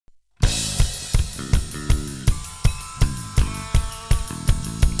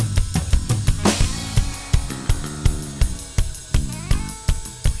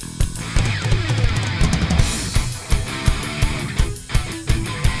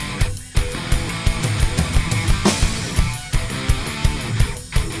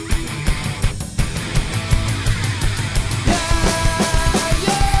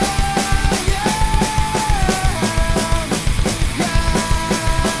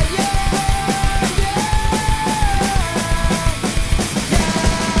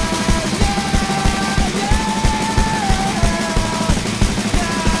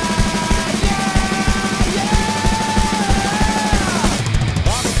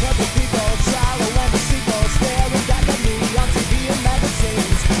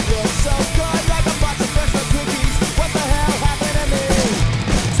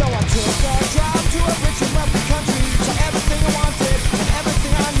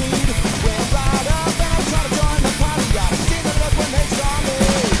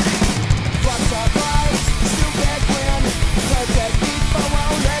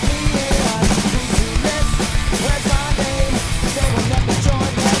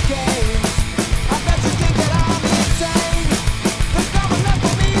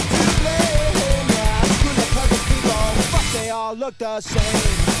look the same.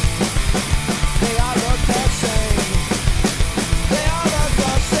 They all look the same. They all look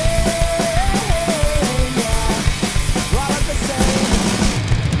the same. Yeah, all look the same.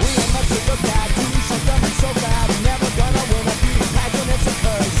 We ain't much to look at. Do something so bad. Never gonna win a beauty pageant. It's a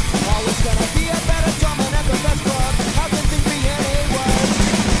curse. Always gonna be a better drummer than the best club. How can things be any worse?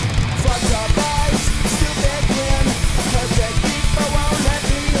 Fucked up eyes, stupid grin. Perfect people won't let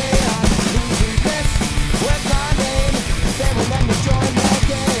me in. Who's we miss? Where's my name? They will let me join their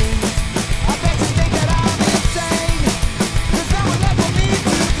game. I bet you think that I'm insane. Cause no one left for me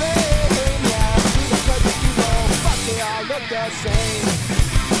to blame. Yeah, through the perfect people. Fuck, they all look the same.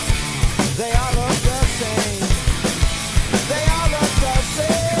 They all look the same. They all look the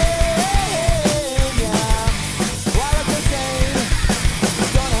same. Yeah, all look the same.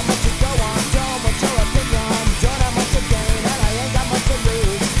 Don't have much to go on, don't want your opinion. Don't have much to gain, and I ain't got much to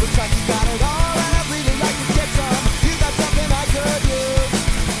lose. Looks like you got it all, and I'd really like to get some. You got something I could use.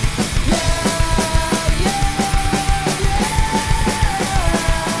 Yeah, yeah, yeah.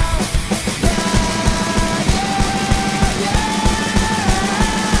 Yeah, yeah, yeah.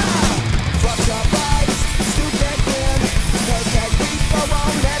 Fucked up eyes, stupid grin. Perfect people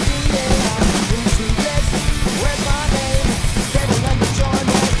won't let me in. Who's who this? Where's my name? They will let me join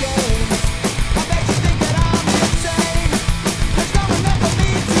their game. I bet you think that I'm insane. There's no one left for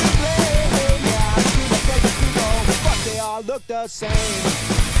me to blame. Yeah, through the perfect people. Fuck, they all look the same.